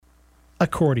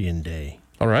Accordion Day.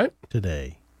 All right.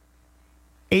 Today.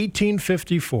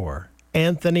 1854,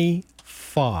 Anthony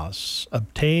Foss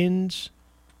obtains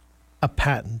a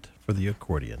patent for the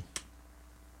accordion.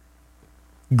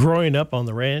 Growing up on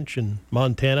the ranch in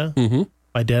Montana,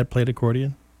 my dad played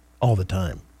accordion all the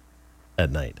time at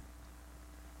night.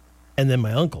 And then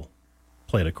my uncle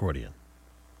played accordion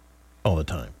all the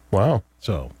time. Wow.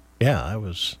 So, yeah, I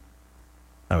was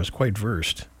quite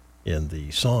versed in the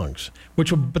songs.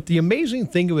 But the amazing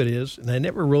thing of it is, and I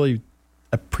never really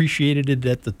appreciated it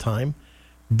at the time,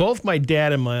 both my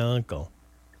dad and my uncle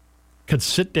could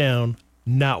sit down,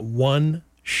 not one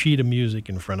sheet of music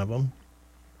in front of them,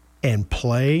 and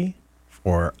play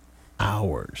for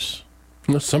hours.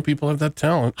 You know, some people have that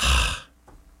talent.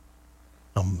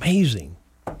 Amazing.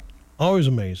 Always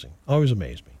amazing. Always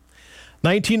amazed me.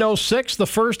 1906, the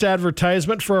first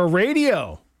advertisement for a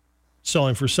radio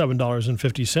selling for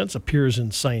 $7.50 appears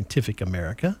in Scientific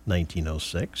America,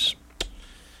 1906.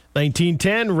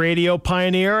 1910, radio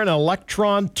pioneer and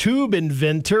electron tube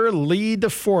inventor Lee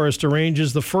DeForest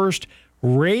arranges the first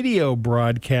radio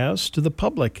broadcast to the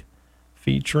public,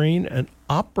 featuring an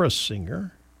opera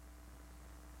singer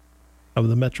of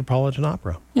the Metropolitan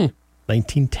Opera.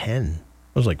 1910.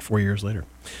 That was like 4 years later.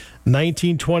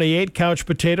 1928, couch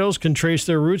potatoes can trace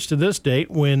their roots to this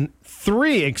date when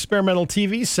 3 experimental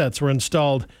TV sets were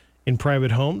installed in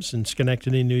private homes in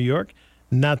Schenectady, New York.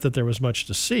 Not that there was much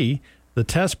to see. The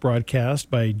test broadcast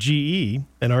by GE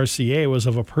and RCA was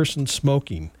of a person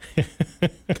smoking.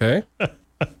 Okay.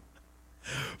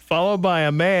 Followed by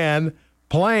a man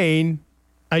playing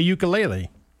a ukulele.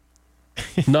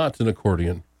 Not an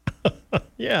accordion.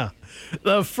 Yeah.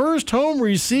 The first home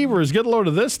receivers, get a load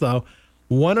of this though,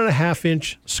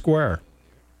 1.5-inch square.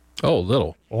 Oh,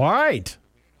 little. Right.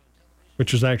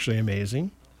 Which was actually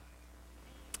amazing.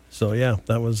 So, yeah,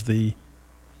 that was the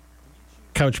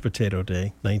couch potato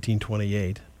day,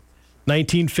 1928.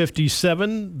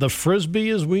 1957, the Frisbee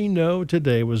as we know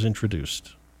today was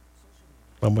introduced.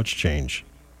 Not much change.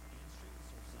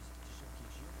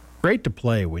 Great to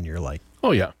play when you're like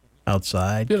Oh, yeah.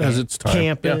 outside. It has its time.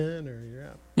 Camping, Yeah. or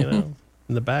you're out,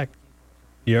 in the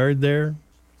backyard there.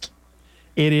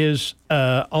 It is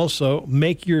also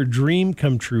Make Your Dream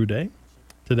Come True Day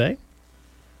today.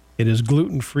 It is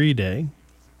Gluten-Free Day,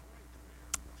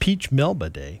 Peach Melba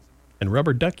Day, and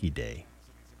Rubber Ducky Day.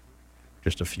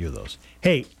 Just a few of those.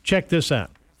 Hey, check this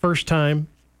out. First time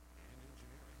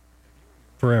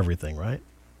for everything, right?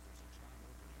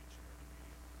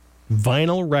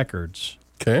 Vinyl records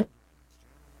Okay.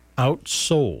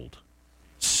 outsold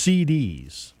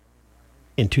CDs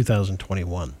in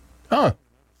 2021. Huh.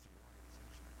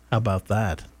 How about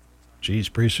that? Geez,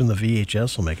 pretty soon the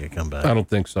VHS will make a comeback. I don't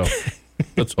think so.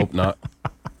 Let's hope not.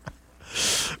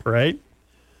 Right?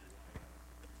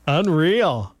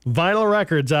 Unreal. Vinyl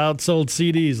records outsold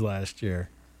CDs last year.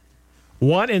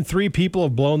 1 in 3 people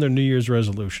have blown their New Year's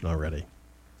resolution already.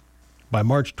 By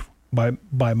March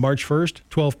 1st,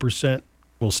 12%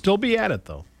 will still be at it,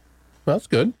 though. That's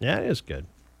good. Yeah, it is good.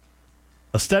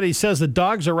 A study says that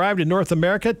dogs arrived in North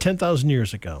America 10,000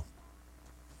 years ago.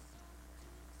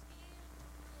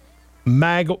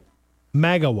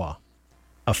 Magawa,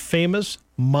 a famous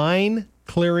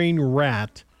mine-clearing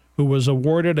rat who was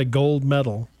awarded a gold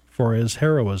medal for his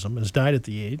heroism, has died at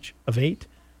the age of 8.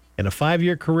 In a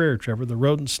 5-year career, Trevor, the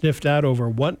rodent sniffed out over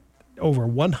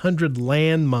 100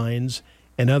 landmines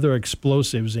and other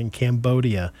explosives in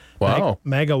Cambodia. Wow.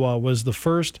 Magawa was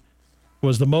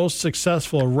the most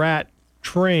successful rat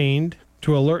trained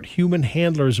to alert human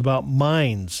handlers about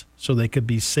mines so they could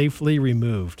be safely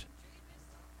removed.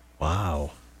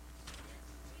 Wow.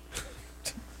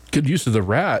 Good use of the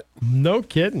rat. No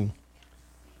kidding.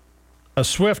 A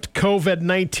swift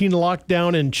COVID-19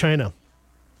 lockdown in China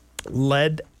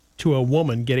led to a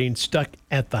woman getting stuck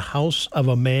at the house of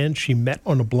a man she met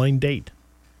on a blind date.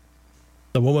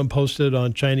 The woman posted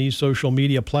on Chinese social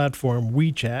media platform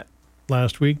WeChat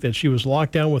last week that she was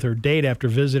locked down with her date after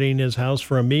visiting his house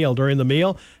for a meal. During the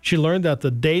meal, she learned that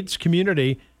the date's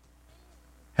community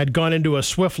had gone into a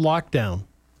swift lockdown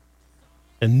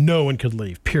and no one could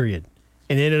leave, period,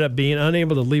 and ended up being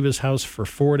unable to leave his house for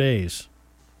 4 days.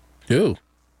 Ew.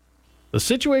 The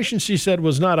situation, she said,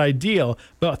 was not ideal,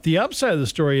 but the upside of the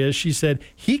story is, she said,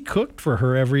 he cooked for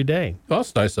her every day. Well,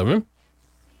 that's nice of him.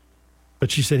 But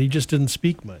she said he just didn't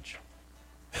speak much.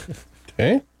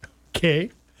 Okay. Okay.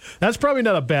 That's probably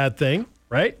not a bad thing,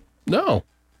 right? No.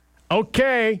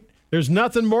 Okay. There's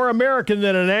nothing more American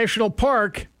than a national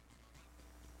park,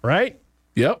 right?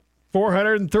 Yep.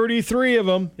 433 of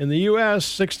them in the U.S.,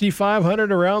 6,500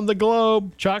 around the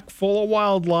globe, chock full of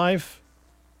wildlife.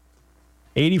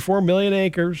 84 million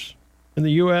acres in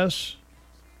the U.S.,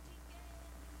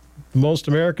 The most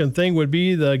American thing would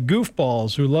be the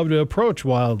goofballs who love to approach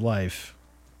wildlife.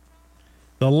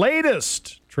 The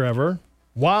latest, Trevor,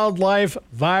 wildlife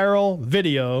viral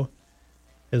video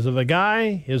is of a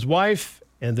guy, his wife,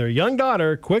 and their young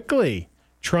daughter quickly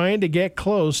trying to get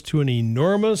close to an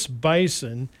enormous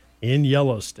bison in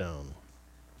Yellowstone.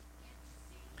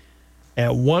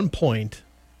 At one point,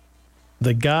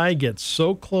 the guy gets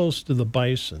so close to the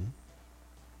bison,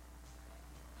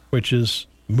 which is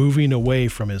moving away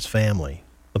from his family.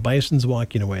 The bison's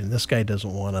walking away, and this guy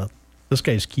doesn't want to. This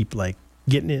guy's keep like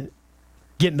getting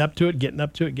up to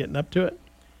it.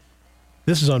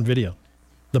 This is on video.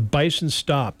 The bison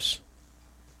stops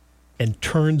and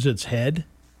turns its head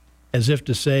as if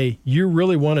to say, "You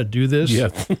really want to do this?" Yeah.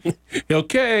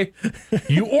 Okay.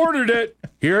 You ordered it.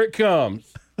 Here it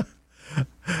comes.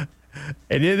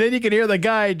 And then you can hear the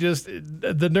guy just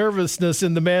the nervousness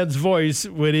in the man's voice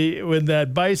when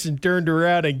that bison turned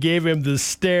around and gave him the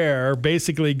stare,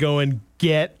 basically going,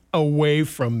 "Get away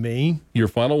from me." Your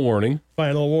final warning.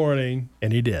 Final warning.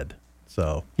 And he did.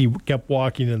 So he kept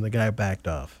walking and the guy backed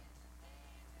off.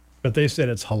 But they said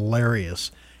it's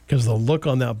hilarious because the look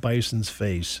on that bison's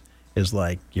face is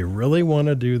like, "You really want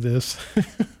to do this?"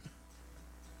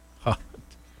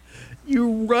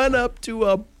 You run up to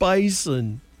a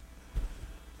bison.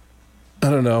 I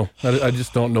don't know. I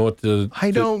just don't know what to.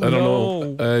 I don't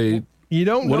know. You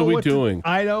don't know what are we doing?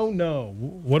 I don't know.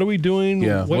 What are we doing?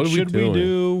 Yeah, What are should we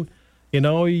do? You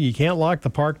know, you can't lock the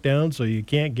park down, so you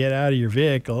can't get out of your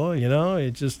vehicle. You know,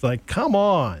 it's just like, come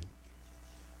on.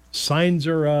 Signs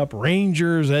are up.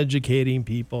 Rangers educating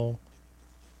people.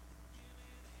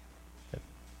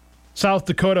 South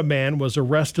Dakota man was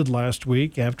arrested last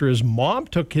week after his mom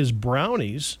took his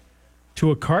brownies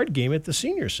to a card game at the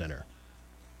senior center.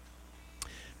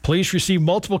 Police received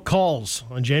multiple calls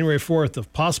on January 4th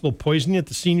of possible poisoning at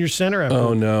the senior center.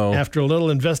 After a little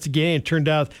investigating, it turned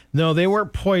out, no, they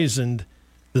weren't poisoned.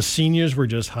 The seniors were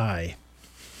just high.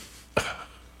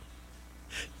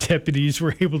 Deputies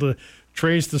were able to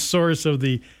trace the source of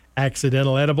the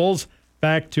accidental edibles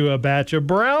back to a batch of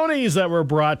brownies that were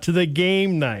brought to the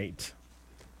game night.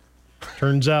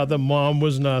 Turns out that mom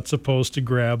was not supposed to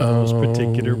grab those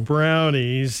particular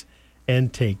brownies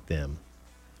and take them.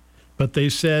 But they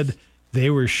said they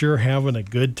were sure having a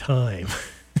good time.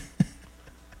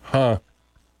 Huh.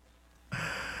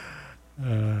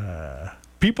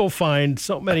 People find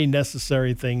so many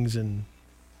necessary things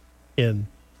in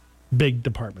big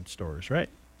department stores, right?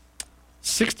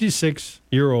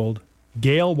 66-year-old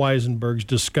Gail Weisenberg's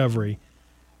discovery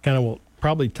kind of will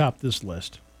probably top this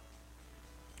list.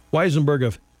 Weisenberg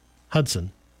of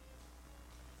Hudson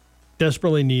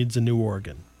desperately needs a new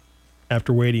organ.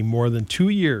 After waiting more than 2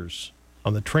 years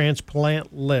on the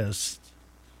transplant list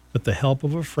with the help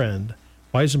of a friend,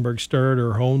 Weisenberg started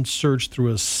her own search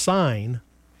through a sign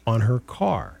on her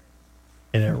car.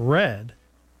 And it read,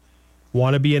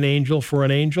 "Want to be an angel for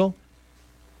an angel?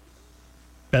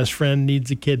 Best friend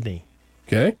needs a kidney."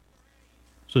 Okay.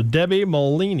 So Debbie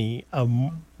Molini of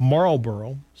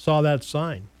Marlboro saw that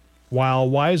sign while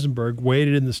Weisenberg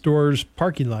waited in the store's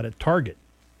parking lot at Target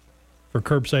for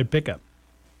curbside pickup.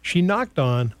 She knocked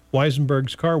on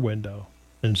Weisenberg's car window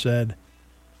and said,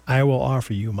 "I will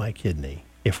offer you my kidney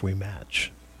if we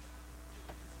match."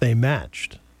 They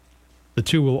matched. The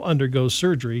two will undergo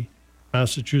surgery at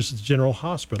Massachusetts General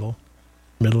Hospital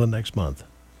middle of next month.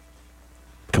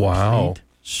 Wow. Complete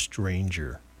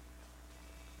stranger.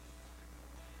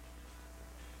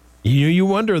 You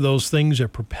wonder those things that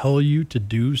propel you to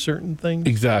do certain things?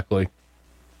 Exactly.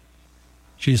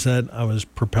 She said, "I was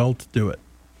propelled to do it."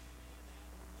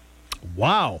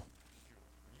 Wow.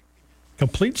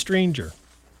 Complete stranger.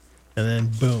 And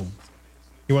then boom.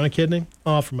 "You want a kidney?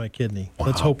 I'll offer my kidney. Wow.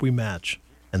 Let's hope we match."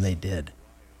 And they did.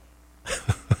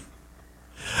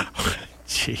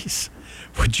 Jeez.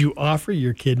 Would you offer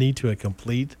your kidney to a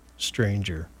complete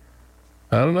stranger?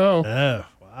 I don't know. Oh,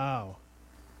 wow.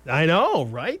 I know,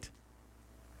 right?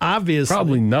 Obviously.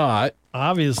 Probably not.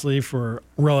 Obviously for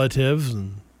relatives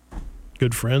and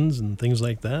good friends and things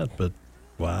like that. But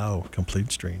wow,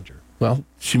 complete stranger. Well,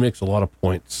 she makes a lot of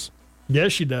points.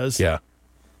 Yes, she does. Yeah.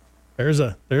 There's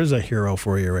a hero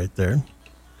for you right there.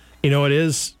 You know, it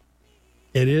is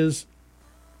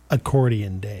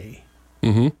accordion day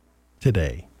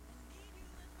today.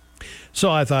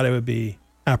 So I thought it would be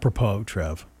apropos,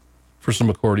 Trev, For some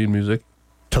accordion music.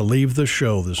 to leave the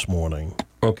show this morning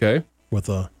Okay. with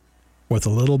a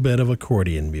little bit of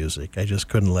accordion music. I just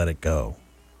couldn't let it go.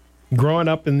 Growing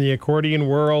up in the accordion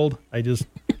world, I just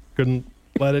couldn't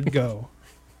let it go.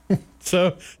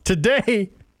 So today,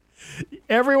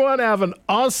 everyone have an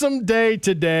awesome day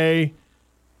today.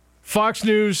 Fox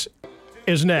News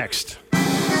is next.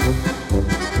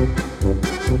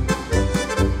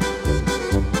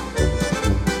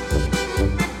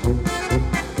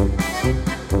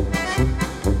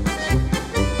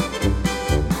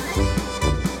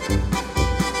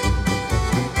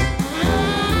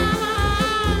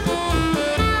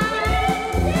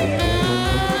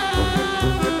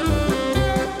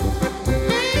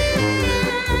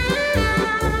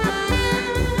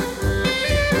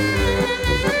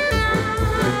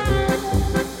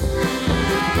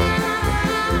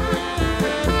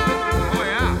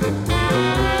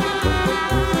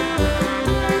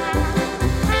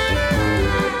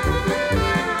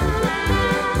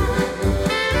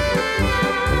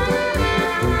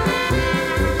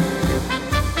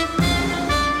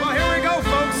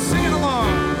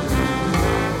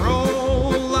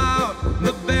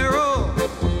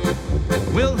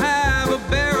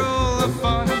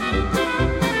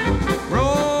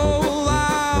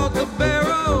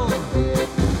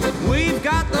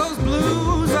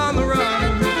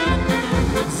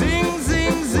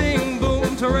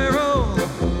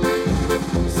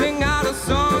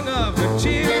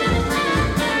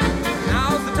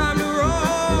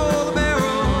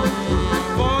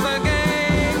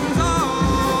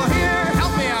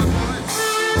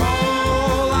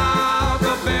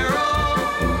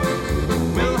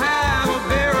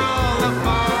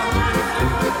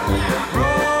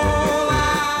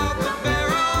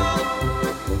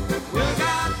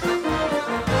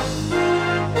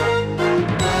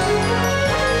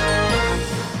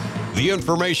 The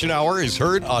Information Hour is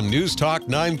heard on News Talk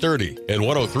 930 and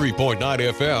 103.9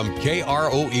 FM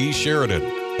KROE Sheridan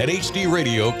and HD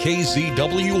Radio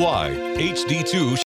KZWY HD2